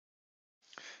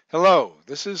Hello,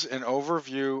 this is an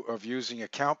overview of using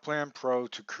Account Plan Pro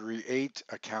to create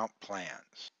account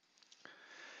plans.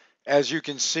 As you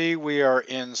can see, we are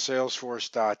in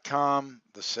Salesforce.com,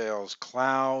 the Sales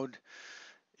Cloud.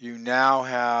 You now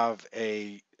have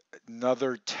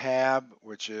another tab,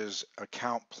 which is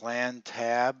Account Plan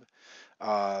tab.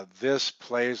 This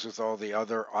plays with all the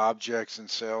other objects in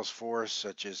Salesforce,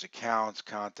 such as accounts,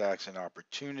 contacts, and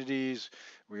opportunities.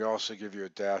 We also give you a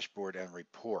dashboard and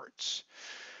reports.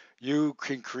 You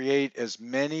can create as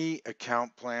many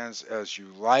account plans as you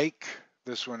like.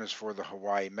 This one is for the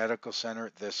Hawaii Medical Center,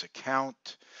 this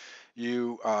account.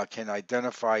 You can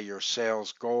identify your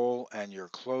sales goal and your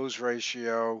close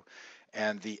ratio,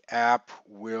 and the app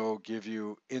will give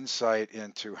you insight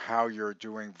into how you're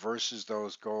doing versus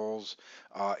those goals,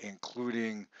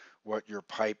 including what your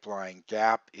pipeline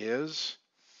gap is.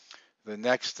 The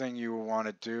next thing you will want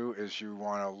to do is you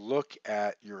want to look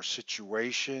at your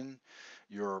situation,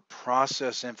 your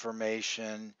process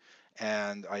information,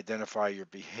 and identify your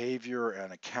behavior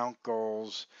and account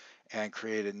goals and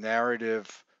create a narrative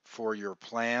for your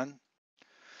plan.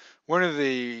 One of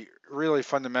the really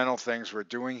fundamental things we're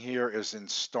doing here is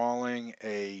installing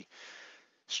a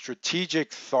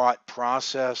strategic thought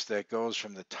process that goes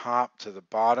from the top to the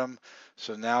bottom.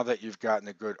 So now that you've gotten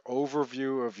a good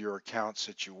overview of your account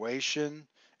situation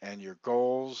and your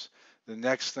goals, the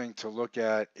next thing to look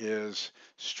at is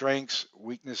strengths,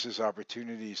 weaknesses,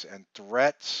 opportunities, and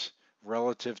threats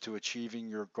relative to achieving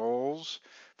your goals.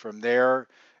 From there,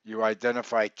 you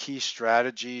identify key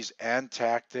strategies and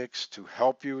tactics to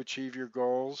help you achieve your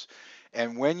goals.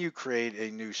 And when you create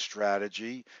a new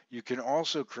strategy, you can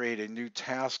also create a new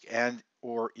task and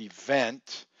or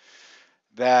event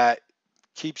that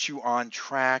keeps you on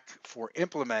track for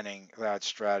implementing that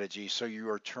strategy, so you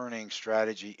are turning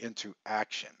strategy into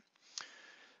action.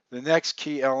 The next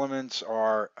key elements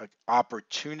are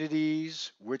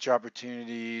opportunities, which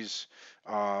opportunities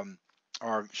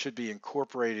should be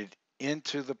incorporated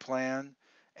into the plan,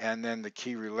 and then the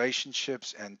key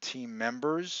relationships and team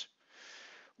members.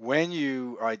 When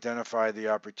you identify the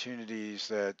opportunities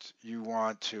that you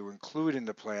want to include in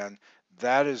the plan,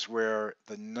 that is where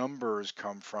the numbers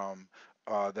come from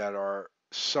that are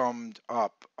summed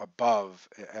up above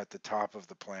at the top of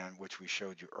the plan, which we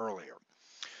showed you earlier.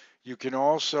 You can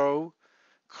also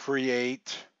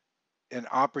create an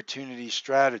opportunity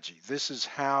strategy. This is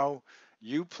how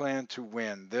you plan to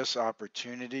win this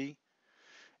opportunity.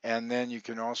 And then you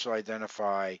can also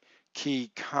identify key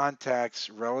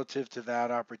contacts relative to that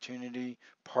opportunity,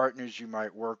 partners you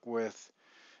might work with,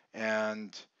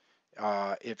 and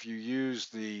if you use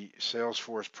the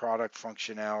Salesforce product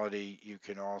functionality, you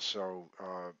can also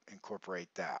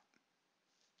incorporate that.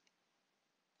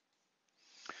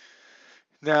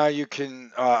 Now you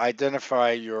can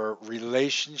identify your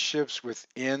relationships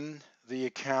within the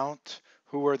account.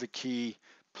 Who are the key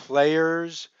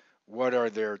players? What are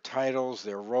their titles,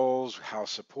 their roles, how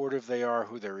supportive they are,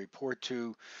 who they report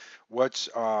to, what's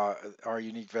our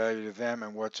unique value to them,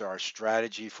 and what's our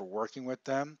strategy for working with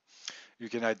them. You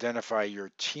can identify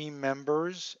your team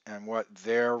members and what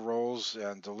their roles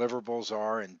and deliverables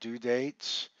are and due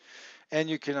dates. And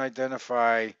you can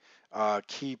identify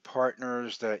key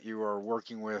partners that you are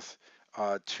working with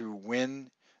to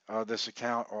win this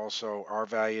account, also our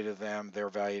value to them, their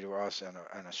value to us,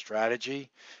 and a strategy.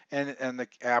 And the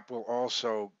app will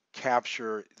also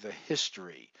capture the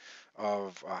history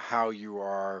of how you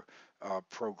are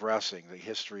progressing, the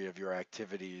history of your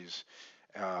activities,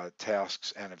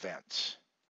 tasks, and events.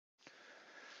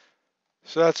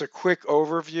 So that's a quick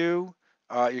overview.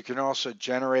 You can also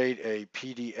generate a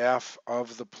PDF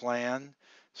of the plan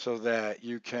so that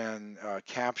you can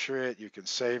capture it, you can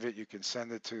save it, you can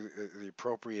send it to the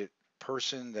appropriate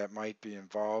person that might be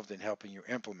involved in helping you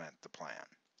implement the plan.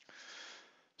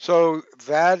 So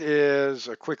that is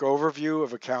a quick overview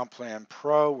of Account Plan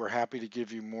Pro. We're happy to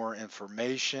give you more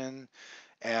information,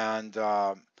 and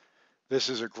this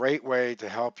is a great way to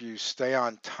help you stay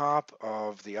on top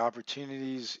of the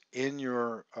opportunities in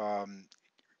your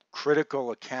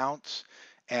critical accounts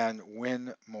and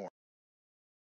win more.